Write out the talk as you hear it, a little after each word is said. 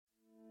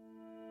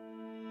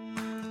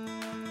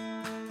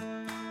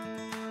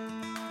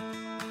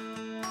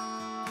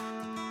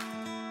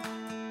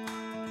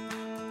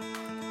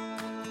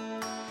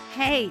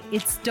Hey,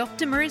 it's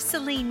Dr.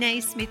 Marissa Lee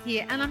Naismith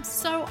here, and I'm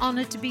so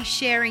honored to be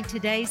sharing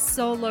today's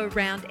solo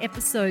round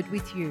episode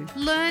with you.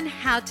 Learn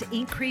how to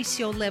increase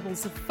your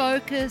levels of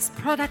focus,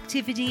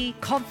 productivity,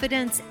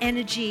 confidence,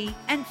 energy,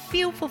 and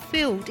feel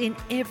fulfilled in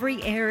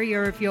every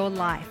area of your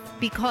life.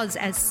 Because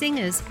as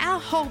singers, our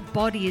whole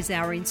body is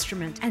our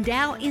instrument, and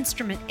our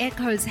instrument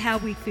echoes how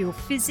we feel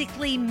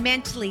physically,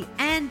 mentally,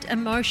 and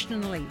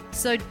emotionally.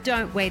 So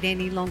don't wait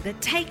any longer.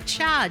 Take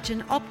charge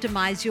and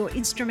optimize your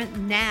instrument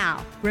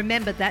now.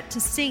 Remember that to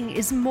sing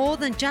is more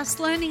than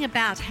just learning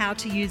about how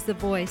to use the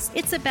voice.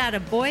 It's about a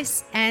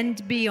voice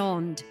and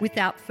beyond.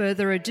 Without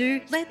further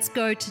ado, let's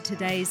go to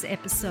today's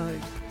episode.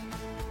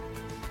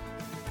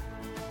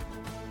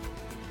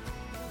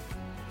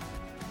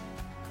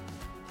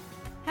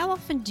 How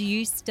often do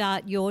you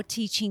start your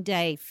teaching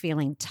day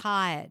feeling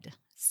tired,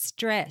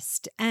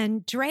 stressed,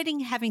 and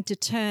dreading having to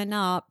turn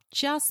up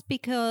just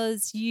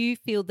because you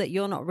feel that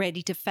you're not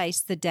ready to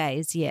face the day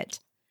as yet?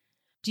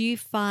 Do you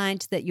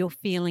find that you're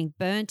feeling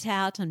burnt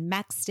out and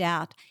maxed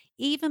out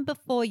even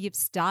before you've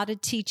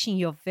started teaching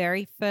your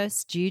very first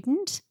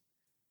student?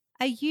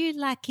 Are you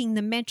lacking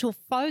the mental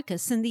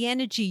focus and the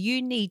energy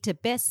you need to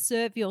best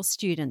serve your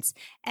students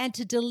and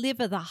to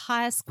deliver the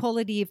highest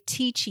quality of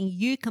teaching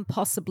you can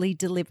possibly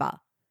deliver?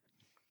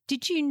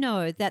 Did you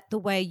know that the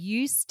way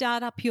you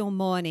start up your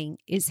morning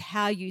is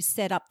how you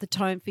set up the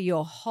tone for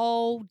your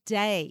whole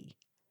day?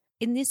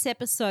 In this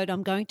episode,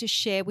 I'm going to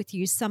share with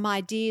you some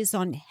ideas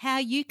on how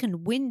you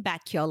can win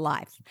back your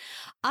life,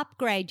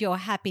 upgrade your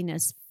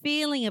happiness,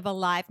 feeling of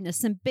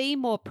aliveness, and be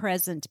more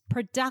present,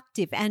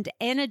 productive, and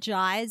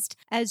energized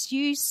as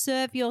you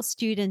serve your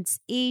students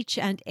each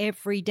and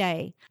every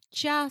day,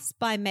 just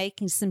by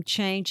making some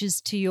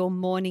changes to your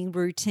morning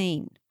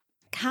routine.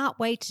 Can't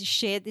wait to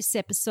share this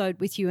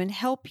episode with you and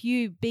help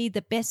you be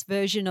the best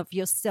version of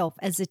yourself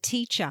as a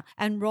teacher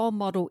and role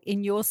model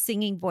in your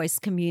singing voice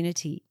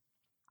community.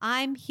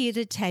 I'm here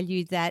to tell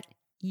you that,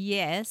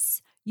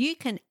 yes, you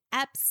can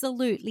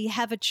absolutely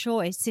have a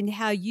choice in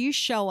how you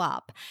show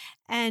up,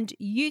 and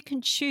you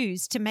can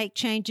choose to make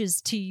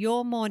changes to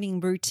your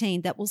morning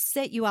routine that will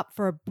set you up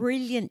for a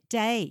brilliant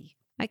day.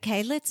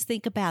 Okay, let's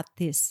think about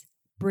this.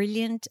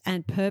 Brilliant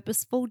and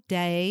purposeful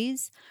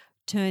days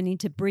turn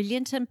into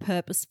brilliant and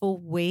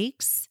purposeful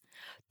weeks.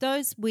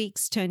 Those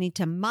weeks turn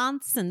into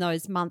months, and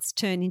those months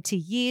turn into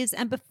years.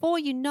 And before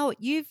you know it,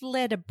 you've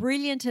led a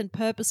brilliant and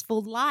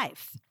purposeful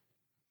life.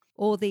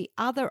 Or the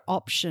other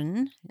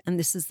option, and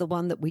this is the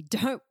one that we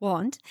don't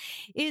want,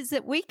 is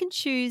that we can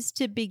choose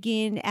to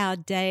begin our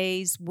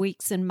days,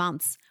 weeks, and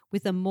months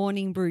with a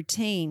morning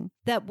routine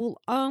that will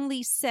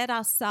only set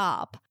us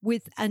up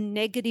with a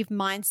negative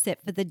mindset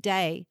for the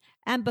day.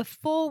 And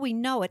before we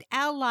know it,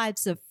 our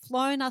lives have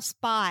flown us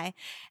by,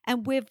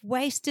 and we've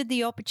wasted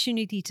the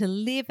opportunity to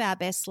live our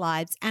best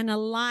lives and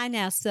align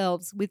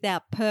ourselves with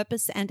our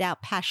purpose and our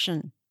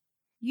passion.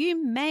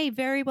 You may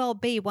very well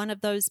be one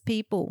of those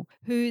people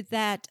who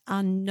that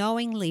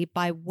unknowingly,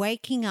 by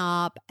waking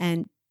up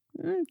and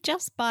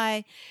just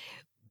by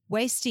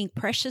wasting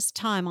precious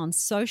time on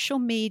social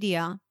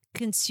media,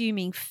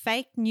 consuming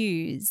fake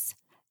news,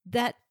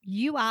 that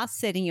you are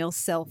setting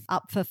yourself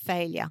up for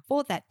failure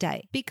for that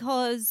day,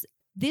 because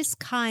this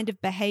kind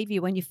of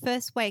behavior when you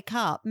first wake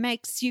up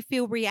makes you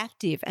feel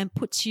reactive and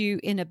puts you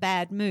in a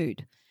bad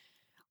mood.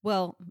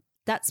 Well,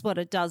 that's what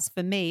it does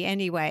for me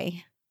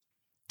anyway.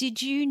 Did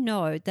you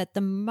know that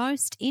the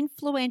most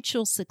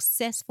influential,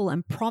 successful,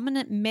 and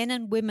prominent men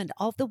and women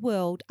of the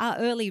world are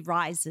early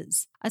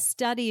risers? A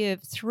study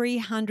of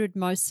 300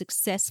 most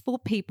successful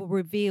people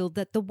revealed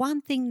that the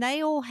one thing they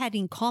all had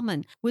in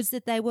common was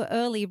that they were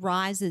early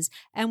risers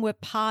and were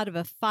part of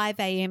a 5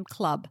 a.m.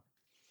 club.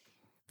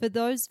 For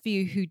those of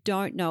you who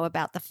don't know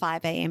about the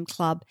 5 a.m.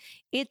 Club,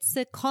 it's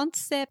a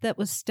concept that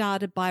was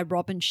started by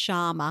Robin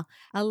Sharma,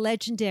 a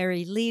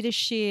legendary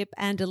leadership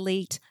and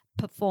elite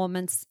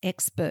performance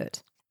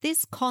expert.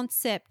 This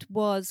concept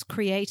was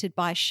created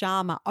by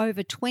Sharma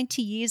over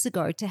 20 years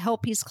ago to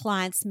help his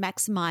clients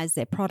maximize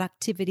their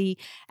productivity,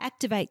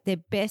 activate their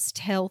best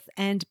health,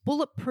 and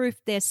bulletproof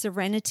their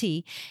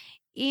serenity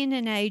in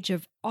an age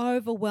of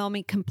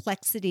overwhelming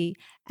complexity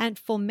and,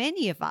 for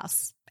many of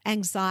us,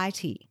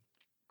 anxiety.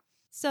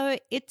 So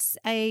it's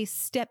a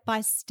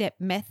step-by-step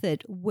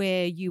method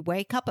where you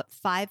wake up at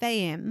 5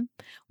 a.m.,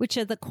 which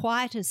are the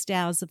quietest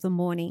hours of the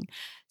morning.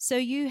 So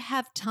you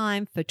have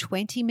time for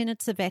 20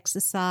 minutes of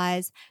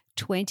exercise,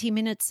 20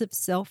 minutes of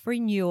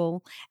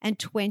self-renewal, and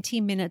 20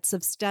 minutes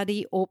of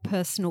study or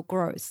personal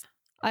growth.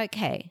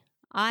 Okay,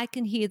 I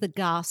can hear the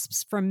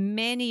gasps from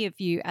many of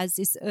you as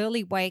this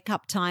early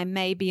wake-up time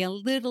may be a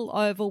little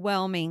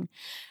overwhelming,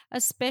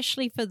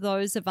 especially for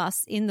those of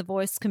us in the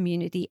voice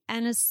community,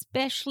 and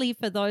especially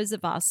for those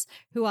of us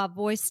who are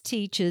voice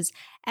teachers,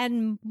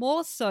 and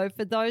more so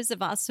for those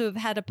of us who have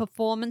had a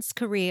performance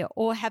career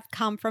or have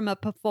come from a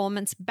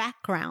performance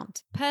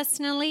background.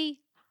 Personally,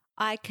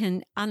 I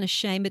can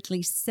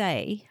unashamedly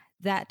say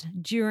that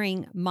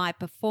during my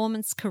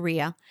performance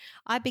career,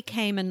 I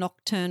became a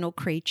nocturnal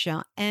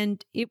creature,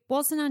 and it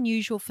wasn't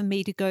unusual for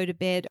me to go to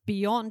bed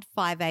beyond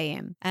 5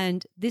 a.m.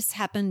 And this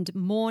happened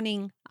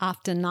morning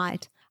after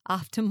night,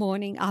 after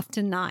morning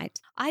after night.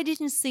 I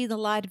didn't see the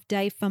light of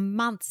day for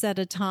months at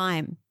a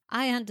time.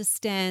 I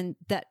understand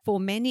that for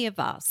many of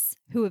us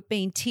who have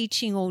been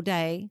teaching all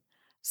day,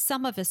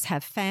 some of us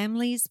have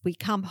families. We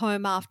come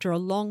home after a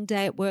long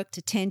day at work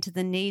to tend to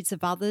the needs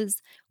of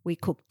others. We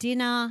cook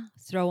dinner,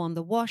 throw on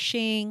the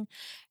washing,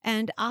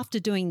 and after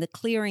doing the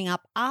clearing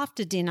up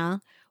after dinner,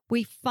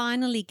 we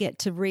finally get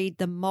to read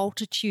the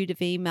multitude of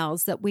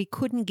emails that we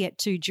couldn't get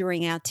to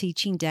during our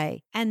teaching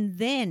day. And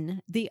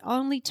then the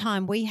only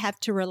time we have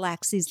to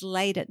relax is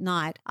late at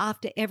night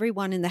after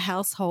everyone in the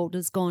household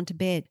has gone to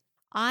bed.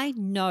 I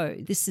know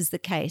this is the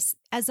case,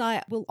 as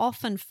I will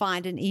often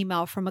find an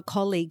email from a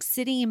colleague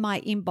sitting in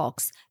my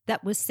inbox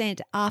that was sent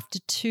after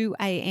 2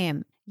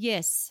 a.m.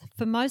 Yes,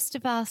 for most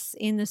of us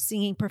in the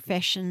singing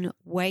profession,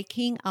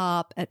 waking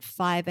up at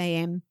 5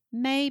 a.m.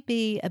 may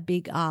be a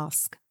big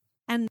ask.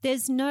 And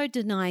there's no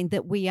denying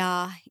that we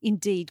are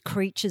indeed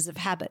creatures of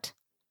habit.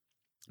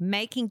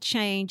 Making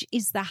change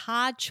is the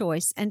hard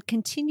choice, and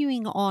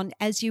continuing on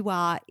as you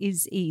are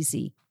is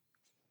easy.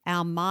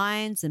 Our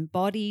minds and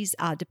bodies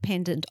are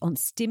dependent on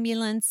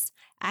stimulants,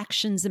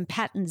 actions, and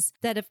patterns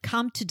that have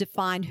come to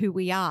define who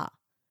we are.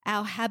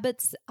 Our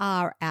habits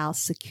are our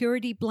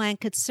security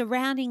blankets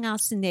surrounding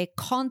us in their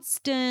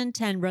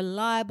constant and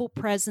reliable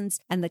presence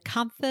and the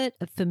comfort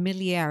of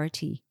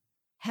familiarity.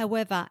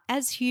 However,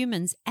 as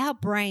humans, our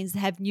brains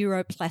have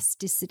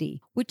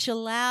neuroplasticity, which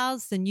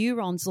allows the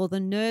neurons or the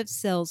nerve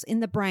cells in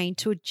the brain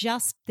to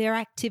adjust their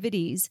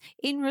activities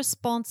in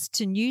response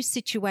to new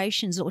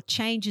situations or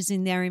changes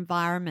in their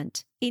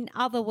environment. In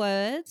other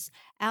words,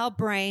 our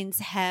brains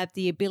have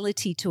the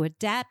ability to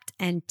adapt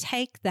and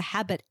take the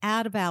habit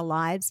out of our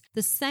lives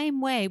the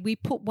same way we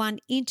put one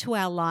into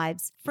our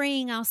lives,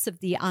 freeing us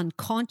of the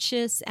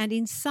unconscious and,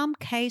 in some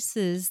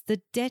cases,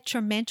 the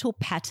detrimental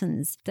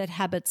patterns that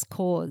habits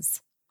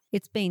cause.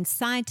 It's been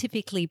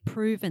scientifically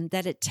proven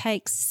that it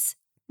takes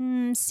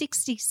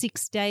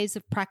 66 days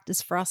of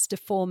practice for us to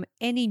form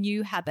any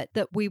new habit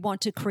that we want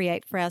to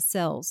create for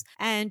ourselves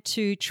and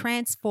to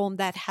transform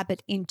that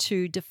habit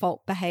into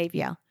default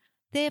behavior.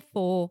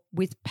 Therefore,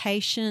 with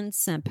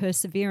patience and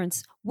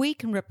perseverance, we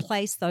can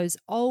replace those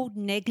old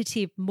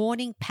negative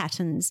morning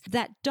patterns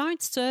that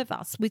don't serve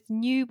us with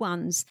new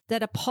ones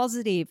that are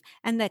positive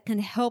and that can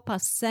help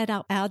us set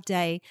up our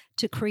day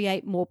to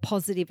create more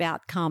positive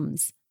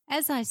outcomes.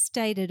 As I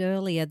stated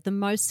earlier, the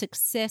most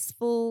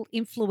successful,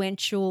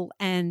 influential,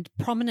 and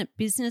prominent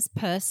business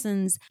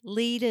persons,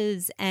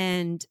 leaders,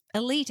 and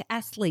elite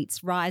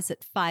athletes rise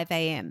at 5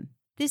 a.m.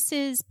 This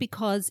is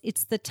because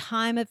it's the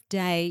time of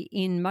day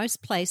in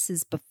most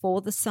places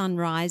before the sun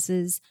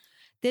rises.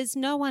 There's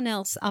no one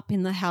else up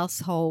in the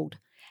household,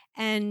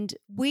 and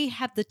we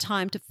have the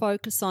time to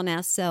focus on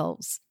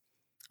ourselves.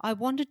 I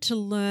wanted to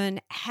learn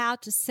how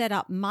to set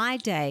up my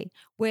day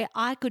where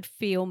I could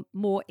feel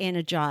more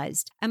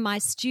energized. And my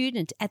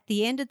student at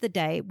the end of the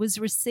day was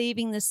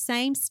receiving the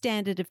same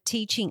standard of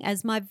teaching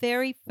as my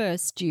very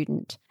first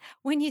student.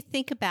 When you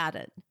think about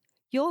it,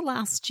 your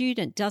last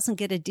student doesn't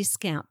get a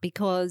discount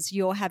because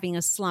you're having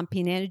a slump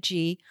in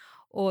energy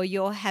or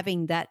you're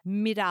having that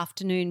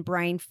mid-afternoon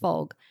brain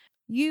fog.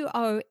 You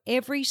owe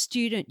every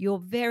student your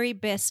very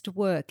best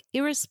work,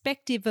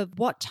 irrespective of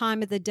what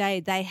time of the day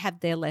they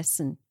have their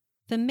lesson.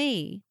 For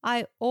me,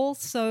 I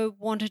also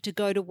wanted to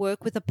go to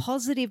work with a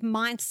positive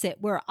mindset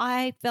where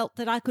I felt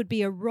that I could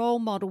be a role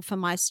model for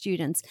my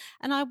students,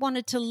 and I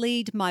wanted to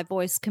lead my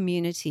voice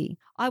community.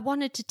 I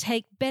wanted to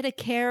take better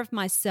care of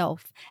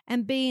myself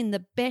and be in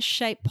the best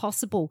shape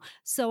possible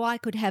so I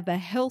could have a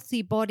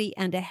healthy body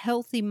and a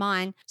healthy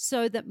mind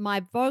so that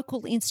my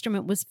vocal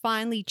instrument was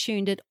finely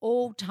tuned at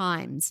all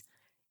times,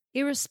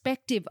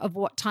 irrespective of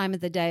what time of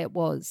the day it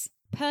was.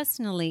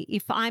 Personally,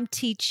 if I'm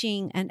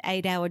teaching an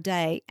 8-hour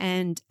day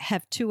and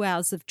have 2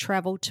 hours of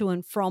travel to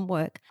and from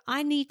work,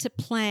 I need to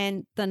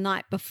plan the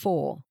night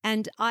before.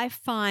 And I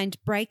find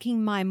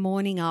breaking my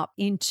morning up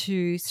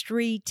into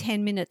 3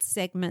 10-minute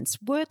segments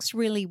works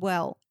really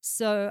well.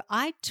 So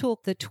I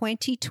took the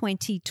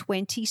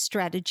 20-20-20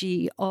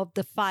 strategy of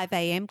the 5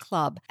 a.m.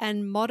 club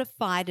and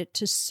modified it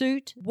to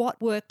suit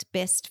what worked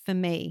best for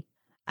me.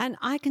 And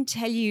I can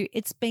tell you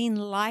it's been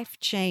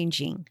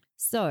life-changing.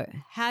 So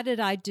how did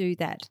I do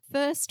that?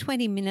 First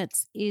 20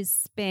 minutes is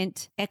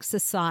spent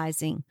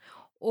exercising,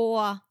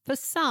 or for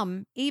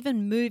some,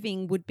 even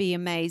moving would be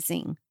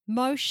amazing.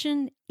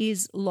 Motion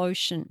is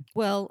lotion.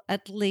 Well,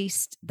 at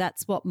least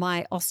that's what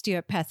my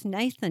osteopath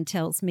Nathan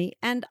tells me,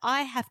 and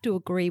I have to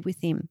agree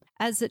with him.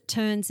 As it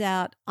turns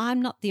out,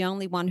 I'm not the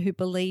only one who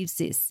believes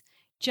this.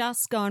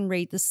 Just go and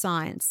read the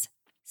science.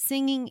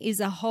 Singing is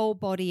a whole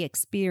body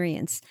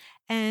experience,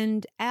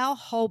 and our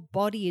whole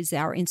body is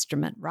our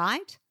instrument,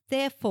 right?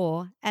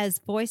 Therefore, as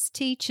voice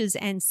teachers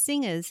and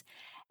singers,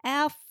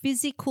 Our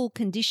physical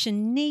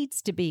condition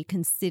needs to be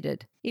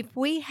considered. If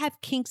we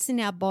have kinks in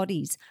our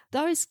bodies,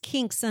 those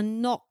kinks are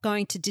not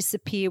going to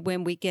disappear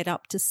when we get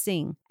up to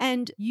sing.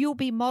 And you'll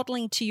be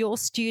modeling to your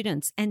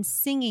students and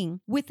singing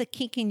with a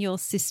kink in your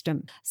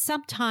system.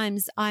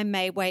 Sometimes I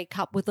may wake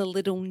up with a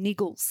little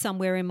niggle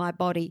somewhere in my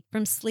body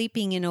from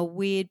sleeping in a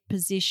weird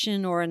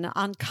position or an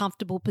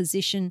uncomfortable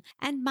position,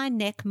 and my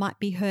neck might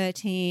be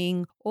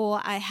hurting, or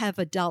I have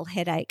a dull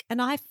headache.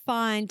 And I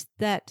find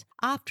that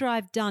after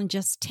I've done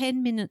just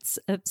 10 minutes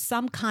of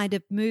some kind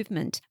of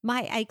movement,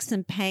 my aches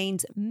and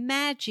pains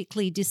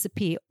magically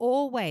disappear,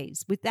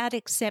 always, without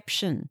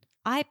exception.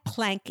 I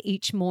plank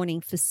each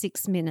morning for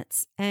 6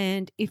 minutes.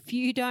 And if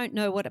you don't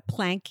know what a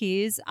plank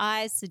is,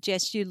 I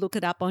suggest you look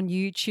it up on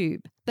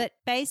YouTube. But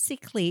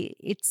basically,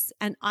 it's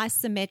an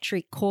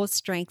isometric core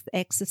strength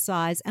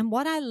exercise. And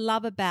what I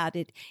love about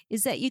it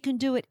is that you can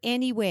do it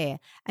anywhere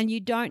and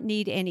you don't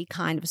need any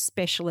kind of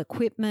special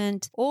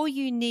equipment. All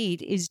you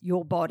need is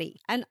your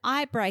body. And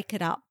I break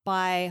it up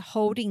by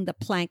holding the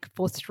plank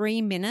for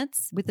 3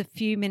 minutes with a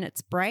few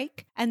minutes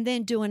break and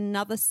then do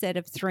another set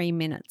of 3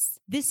 minutes.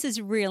 This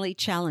is really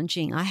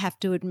challenging, I have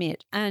to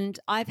admit. And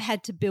I've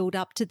had to build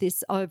up to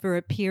this over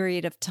a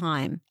period of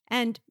time.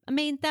 And I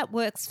mean, that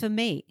works for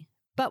me.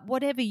 But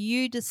whatever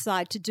you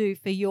decide to do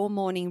for your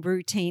morning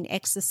routine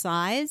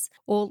exercise,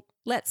 or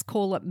let's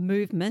call it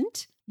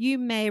movement, you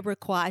may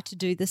require to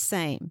do the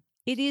same.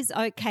 It is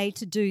okay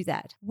to do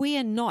that. We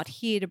are not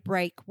here to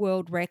break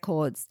world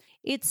records.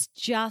 It's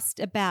just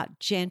about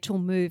gentle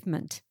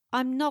movement.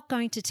 I'm not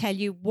going to tell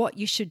you what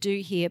you should do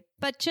here,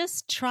 but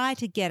just try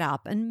to get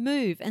up and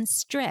move and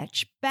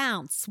stretch,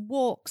 bounce,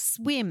 walk,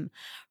 swim,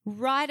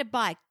 ride a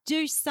bike,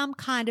 do some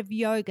kind of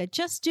yoga.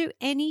 Just do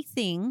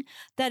anything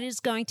that is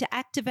going to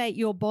activate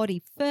your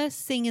body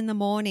first thing in the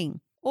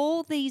morning.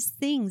 All these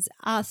things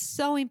are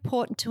so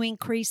important to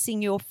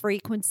increasing your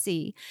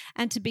frequency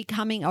and to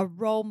becoming a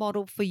role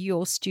model for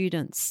your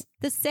students.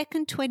 The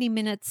second 20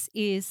 minutes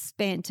is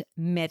spent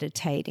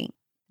meditating.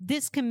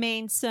 This can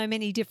mean so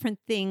many different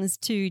things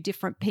to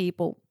different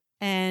people.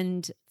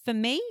 And for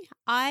me,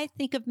 I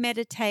think of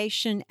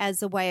meditation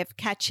as a way of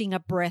catching a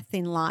breath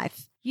in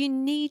life. You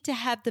need to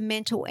have the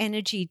mental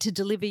energy to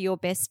deliver your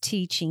best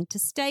teaching, to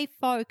stay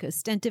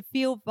focused and to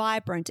feel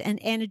vibrant and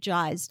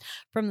energized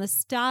from the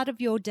start of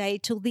your day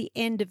till the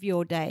end of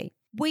your day.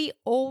 We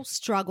all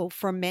struggle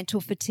from mental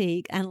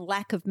fatigue and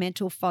lack of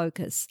mental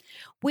focus.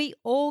 We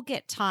all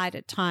get tired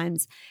at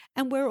times,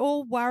 and we're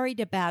all worried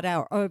about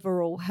our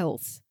overall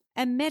health.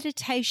 And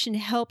meditation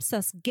helps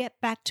us get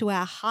back to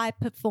our high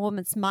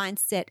performance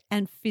mindset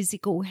and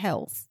physical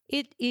health.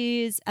 It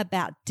is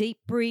about deep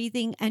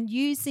breathing and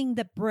using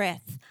the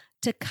breath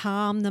to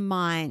calm the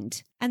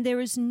mind. And there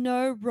is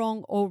no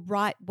wrong or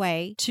right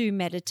way to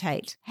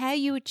meditate. How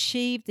you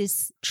achieve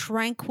this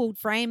tranquil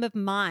frame of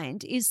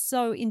mind is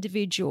so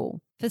individual.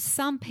 For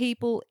some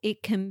people,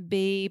 it can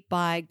be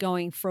by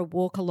going for a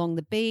walk along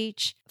the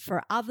beach.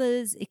 For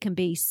others, it can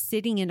be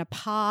sitting in a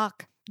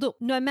park. Look,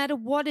 no matter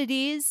what it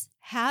is,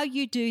 how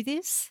you do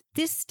this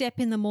step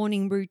in the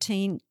morning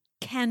routine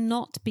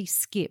cannot be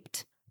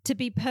skipped. To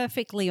be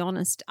perfectly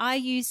honest, I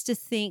used to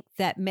think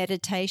that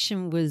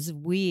meditation was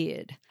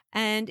weird.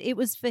 And it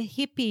was for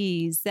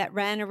hippies that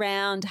ran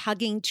around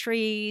hugging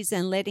trees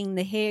and letting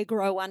the hair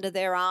grow under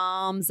their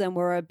arms and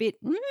were a bit,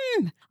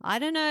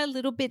 a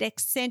little bit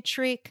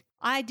eccentric.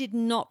 I did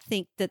not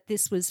think that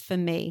this was for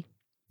me.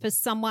 For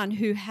someone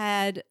who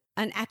had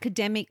an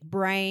academic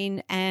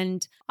brain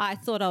and I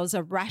thought I was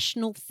a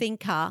rational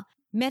thinker,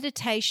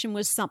 meditation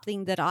was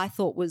something that I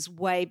thought was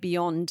way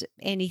beyond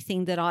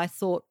anything that I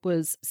thought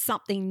was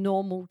something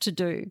normal to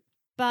do.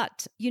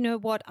 But you know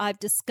what? I've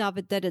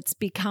discovered that it's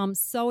become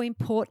so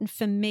important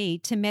for me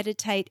to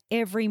meditate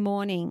every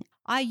morning.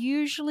 I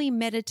usually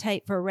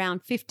meditate for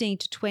around 15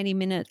 to 20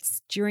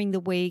 minutes during the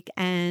week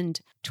and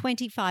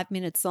 25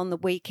 minutes on the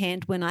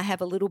weekend when I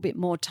have a little bit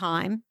more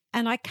time.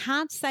 And I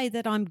can't say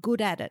that I'm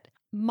good at it.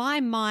 My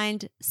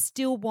mind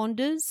still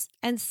wanders,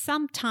 and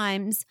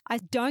sometimes I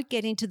don't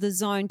get into the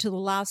zone till the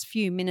last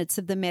few minutes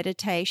of the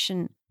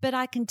meditation. But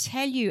I can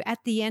tell you at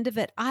the end of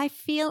it, I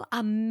feel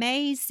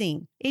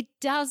amazing. It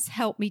does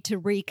help me to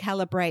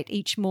recalibrate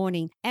each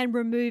morning and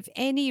remove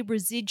any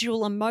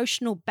residual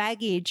emotional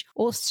baggage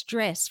or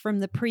stress from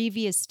the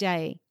previous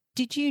day.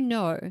 Did you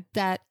know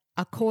that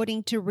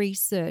according to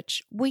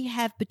research, we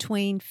have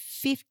between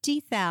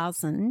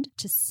 50,000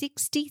 to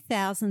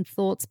 60,000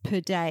 thoughts per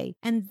day,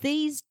 and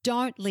these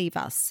don't leave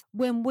us.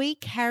 When we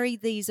carry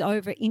these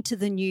over into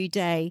the new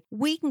day,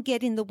 we can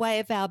get in the way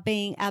of our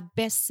being our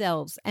best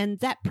selves, and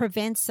that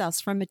prevents us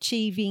from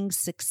achieving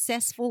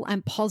successful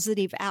and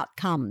positive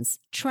outcomes.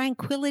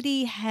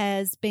 Tranquility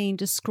has been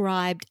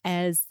described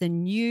as the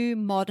new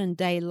modern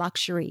day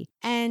luxury,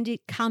 and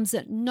it comes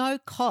at no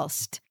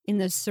cost in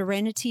the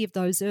serenity of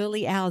those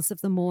early hours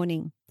of the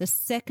morning. The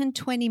second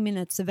 20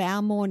 minutes of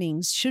our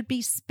mornings should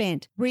be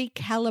spent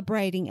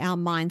recalibrating our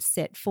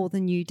mindset for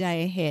the new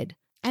day ahead.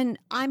 And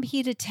I'm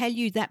here to tell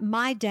you that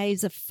my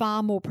days are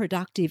far more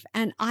productive,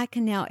 and I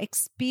can now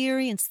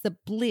experience the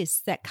bliss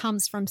that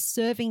comes from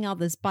serving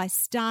others by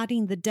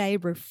starting the day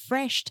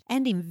refreshed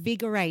and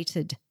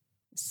invigorated.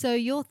 So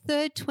your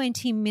third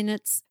 20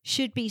 minutes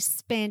should be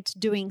spent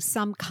doing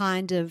some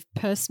kind of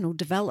personal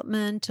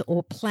development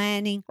or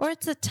planning, or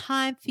it's a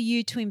time for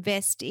you to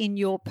invest in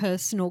your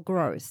personal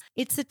growth.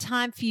 It's a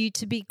time for you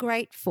to be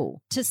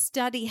grateful, to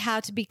study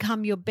how to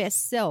become your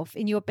best self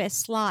in your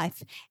best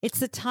life.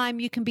 It's a time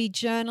you can be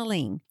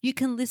journaling. You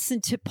can listen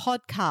to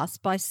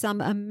podcasts by some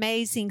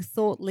amazing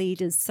thought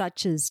leaders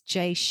such as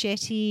Jay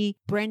Shetty,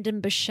 Brendan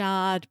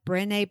Burchard,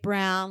 Brené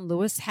Brown,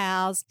 Lewis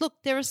Howes. Look,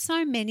 there are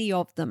so many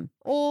of them.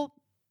 Or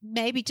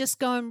maybe just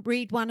go and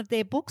read one of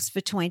their books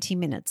for 20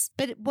 minutes.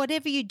 But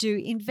whatever you do,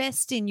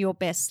 invest in your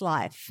best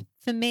life.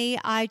 For me,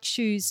 I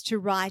choose to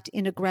write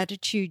in a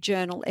gratitude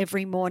journal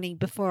every morning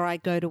before I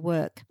go to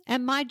work.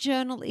 And my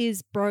journal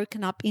is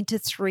broken up into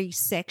 3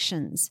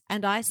 sections.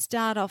 And I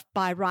start off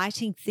by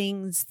writing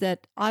things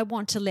that I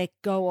want to let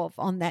go of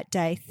on that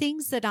day,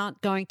 things that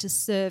aren't going to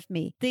serve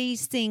me.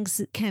 These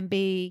things can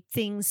be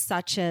things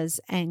such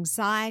as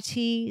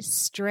anxiety,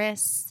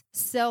 stress,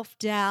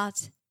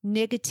 self-doubt,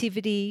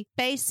 negativity,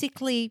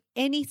 basically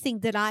anything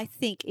that I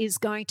think is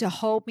going to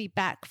hold me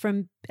back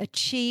from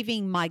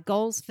achieving my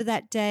goals for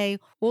that day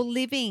or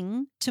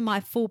living to my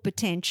full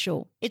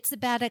potential. It's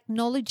about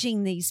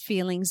acknowledging these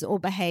feelings or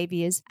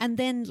behaviors and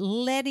then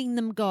letting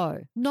them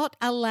go, not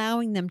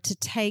allowing them to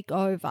take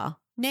over.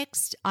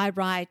 Next, I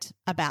write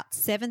about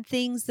 7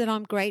 things that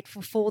I'm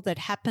grateful for that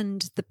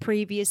happened the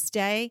previous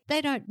day. They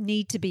don't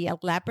need to be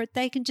elaborate.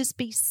 They can just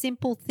be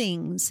simple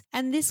things.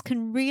 And this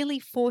can really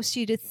force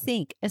you to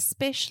think,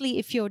 especially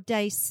if your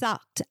day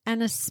sucked,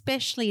 and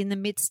especially in the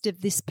midst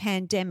of this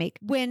pandemic,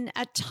 when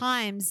at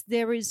times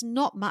there is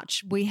not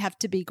much we have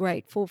to be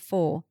grateful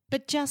for.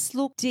 But just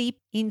look deep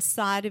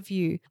inside of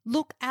you.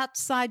 Look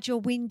outside your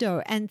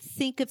window and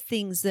think of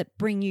things that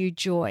bring you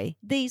joy.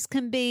 These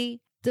can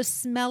be the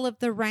smell of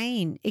the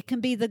rain. It can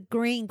be the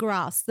green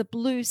grass, the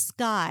blue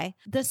sky,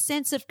 the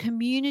sense of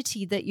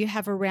community that you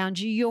have around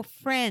you, your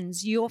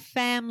friends, your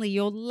family,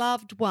 your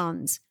loved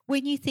ones.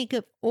 When you think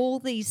of all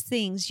these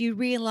things, you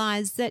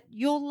realize that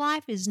your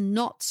life is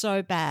not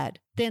so bad.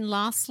 Then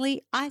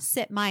lastly, I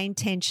set my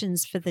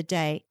intentions for the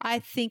day. I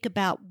think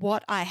about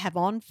what I have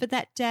on for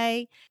that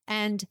day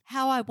and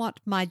how I want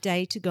my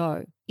day to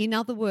go. In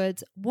other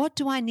words, what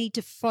do I need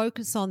to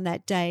focus on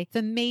that day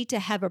for me to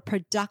have a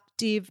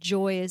productive,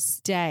 joyous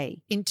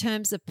day? In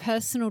terms of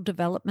personal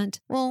development,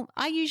 well,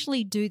 I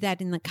usually do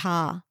that in the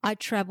car. I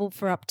travel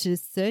for up to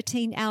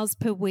 13 hours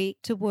per week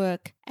to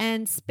work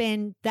and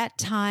spend that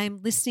time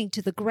listening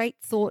to the great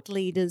thought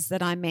leaders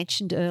that I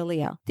mentioned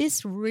earlier.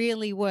 This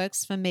really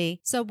works for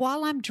me. So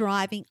while I'm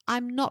driving,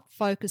 I'm not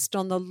focused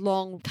on the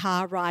long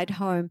car ride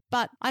home,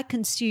 but I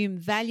consume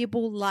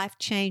valuable,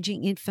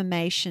 life-changing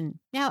information.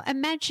 Now,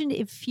 imagine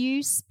if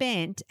you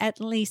spent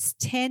at least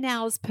 10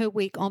 hours per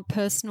week on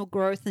personal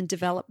growth and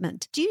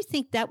development. Do you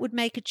think that would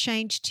make a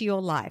change to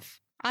your life?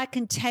 I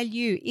can tell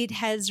you it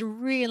has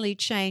really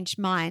changed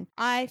mine.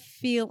 I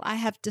feel I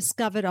have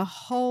discovered a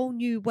whole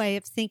new way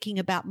of thinking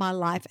about my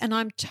life, and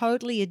I'm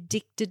totally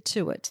addicted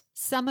to it.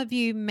 Some of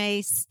you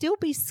may still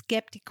be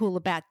skeptical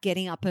about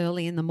getting up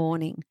early in the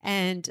morning,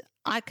 and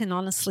I can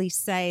honestly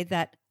say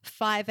that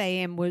 5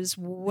 a.m. was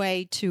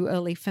way too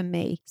early for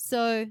me.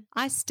 So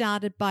I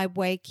started by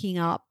waking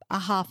up a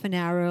half an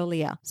hour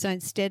earlier. So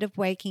instead of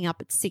waking up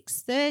at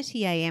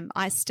 6:30 a.m.,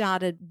 I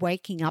started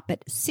waking up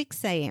at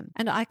 6 a.m.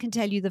 And I can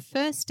tell you the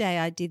first day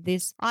I did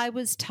this, I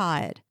was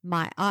tired.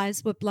 My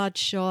eyes were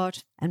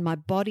bloodshot and my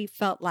body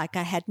felt like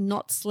I had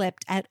not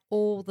slept at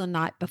all the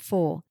night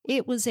before.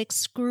 It was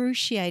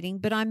excruciating,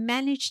 but I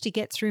managed to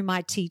get through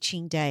my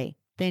teaching day.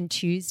 Then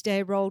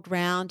Tuesday rolled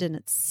round and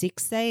at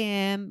 6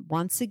 a.m.,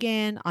 once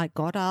again, I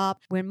got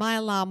up when my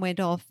alarm went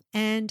off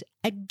and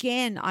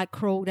again I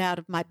crawled out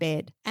of my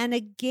bed. And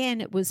again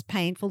it was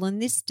painful,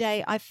 and this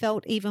day I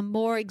felt even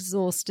more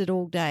exhausted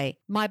all day.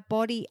 My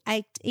body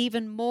ached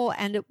even more,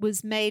 and it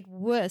was made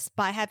worse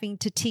by having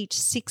to teach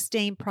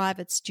 16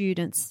 private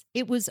students.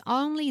 It was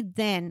only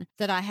then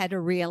that I had a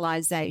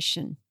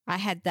realization. I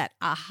had that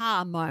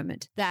aha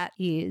moment. That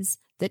is,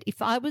 that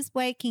if I was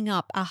waking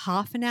up a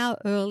half an hour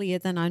earlier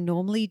than I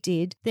normally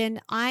did,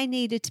 then I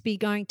needed to be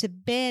going to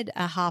bed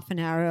a half an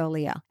hour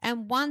earlier.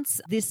 And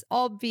once this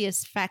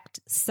obvious fact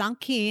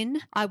sunk in,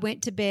 I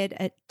went to bed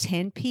at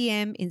 10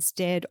 p.m.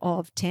 instead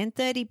of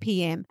 10:30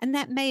 p.m. And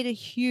that made a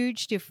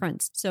huge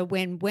difference. So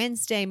when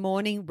Wednesday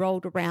morning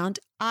rolled around,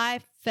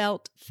 I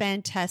felt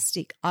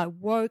fantastic. I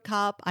woke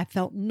up, I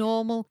felt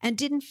normal, and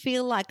didn't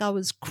feel like I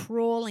was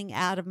crawling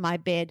out of my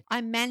bed.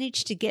 I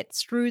managed to get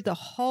through the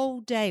whole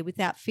day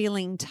without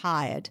feeling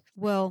tired.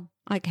 Well,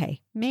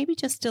 okay, maybe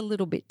just a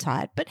little bit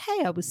tired, but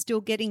hey, I was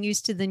still getting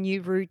used to the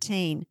new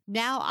routine.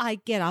 Now I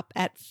get up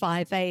at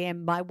 5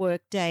 a.m. my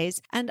work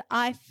days, and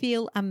I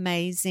feel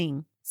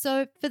amazing.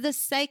 So for the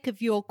sake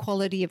of your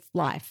quality of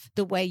life,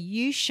 the way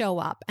you show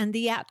up and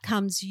the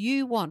outcomes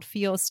you want for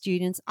your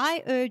students,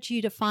 I urge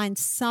you to find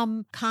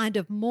some kind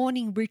of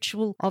morning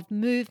ritual of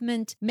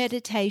movement,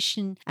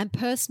 meditation, and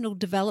personal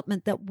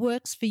development that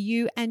works for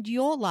you and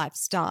your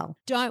lifestyle.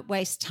 Don't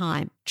waste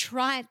time.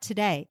 Try it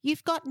today.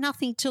 You've got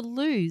nothing to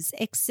lose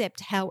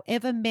except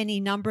however many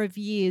number of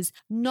years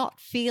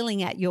not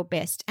feeling at your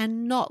best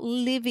and not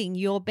living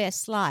your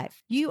best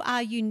life. You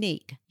are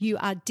unique. You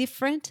are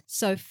different.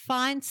 So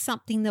find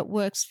something that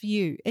works for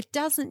you. It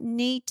doesn't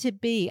need to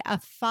be a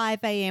 5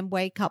 a.m.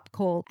 wake-up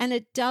call, and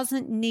it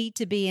doesn't need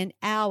to be an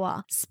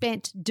hour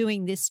spent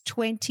doing this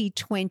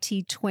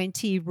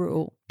 20-20-20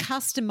 rule.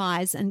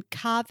 Customize and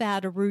carve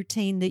out a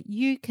routine that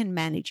you can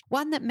manage,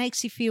 one that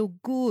makes you feel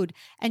good,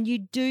 and you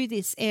do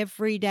this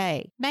every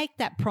day. Make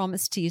that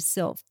promise to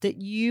yourself that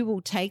you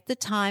will take the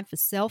time for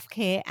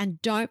self-care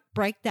and don't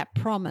break that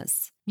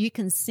promise. You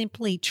can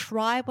simply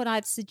try what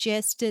I've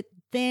suggested,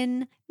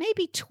 then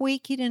maybe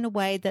tweak it in a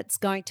way that's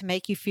going to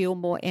make you feel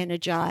more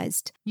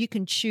energized. You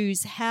can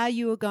choose how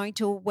you are going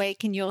to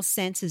awaken your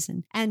senses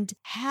and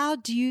how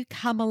do you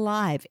come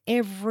alive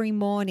every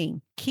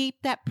morning.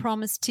 Keep that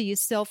promise to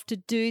yourself to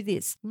do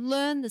this.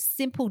 Learn the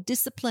simple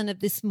discipline of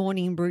this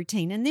morning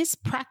routine, and this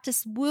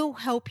practice will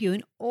help you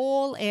in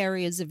all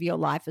areas of your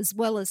life, as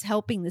well as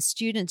helping the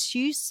students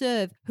you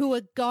serve who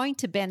are going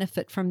to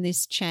benefit from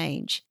this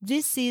change.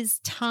 This is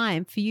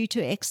time for you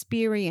to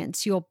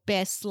experience your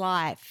best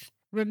life.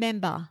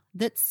 Remember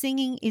that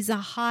singing is a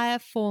higher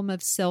form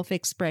of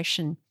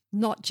self-expression,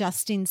 not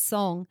just in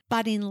song,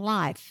 but in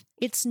life.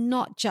 It's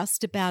not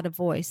just about a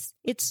voice.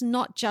 It's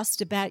not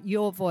just about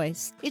your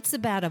voice. It's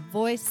about a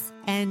voice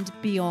and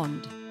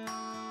beyond.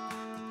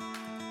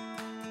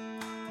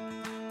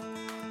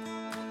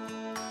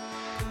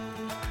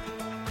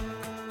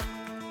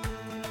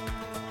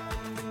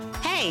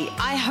 Hey,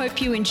 I hope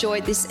you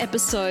enjoyed this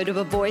episode of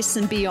A Voice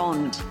and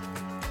Beyond.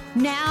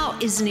 Now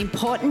is an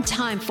important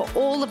time for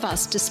all of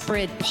us to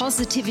spread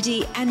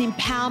positivity and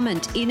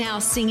empowerment in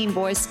our singing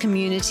voice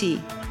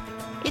community.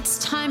 It's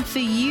time for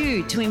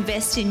you to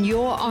invest in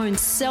your own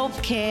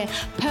self-care,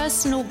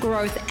 personal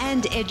growth,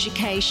 and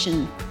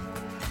education.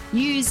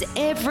 Use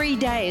every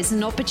day as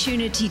an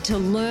opportunity to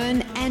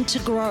learn and to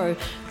grow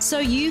so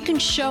you can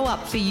show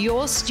up for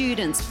your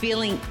students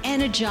feeling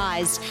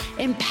energized,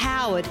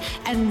 empowered,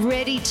 and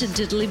ready to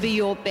deliver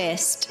your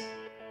best.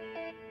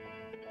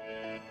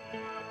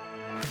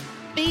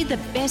 Be the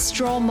best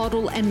role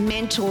model and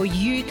mentor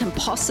you can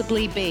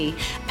possibly be,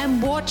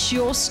 and watch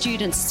your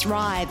students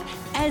thrive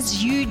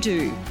as you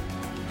do.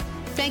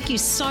 Thank you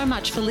so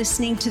much for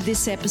listening to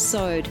this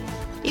episode.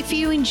 If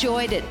you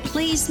enjoyed it,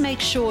 please make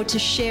sure to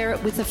share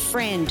it with a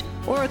friend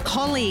or a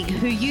colleague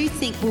who you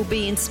think will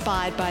be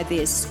inspired by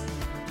this.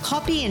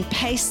 Copy and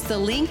paste the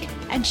link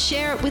and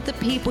share it with the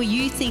people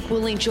you think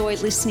will enjoy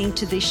listening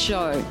to this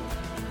show.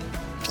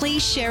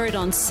 Please share it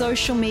on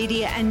social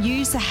media and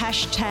use the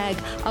hashtag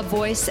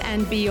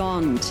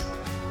 #AVoiceAndBeyond.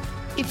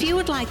 If you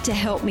would like to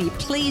help me,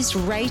 please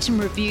rate and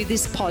review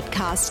this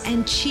podcast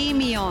and cheer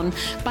me on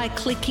by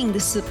clicking the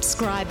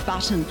subscribe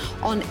button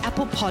on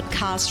Apple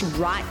Podcasts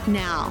right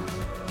now.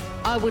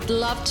 I would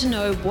love to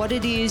know what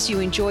it is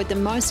you enjoyed the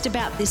most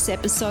about this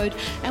episode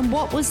and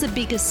what was the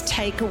biggest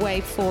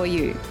takeaway for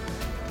you.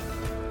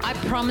 I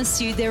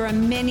promise you there are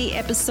many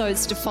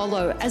episodes to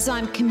follow, as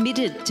I'm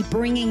committed to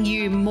bringing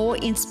you more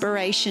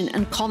inspiration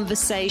and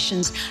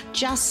conversations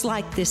just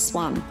like this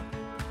one.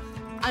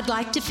 I'd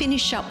like to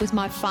finish up with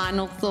my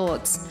final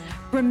thoughts.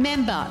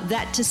 Remember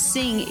that to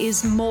sing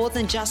is more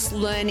than just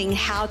learning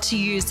how to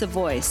use the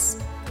voice.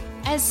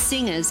 As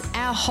singers,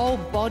 our whole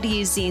body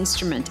is the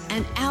instrument,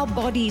 and our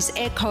bodies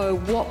echo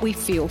what we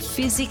feel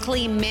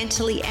physically,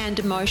 mentally, and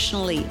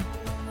emotionally.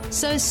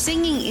 So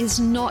singing is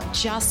not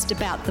just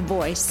about the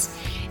voice.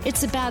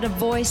 It's about a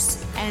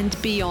voice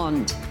and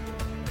beyond.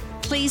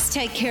 Please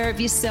take care of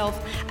yourself,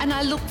 and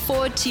I look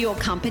forward to your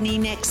company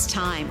next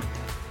time.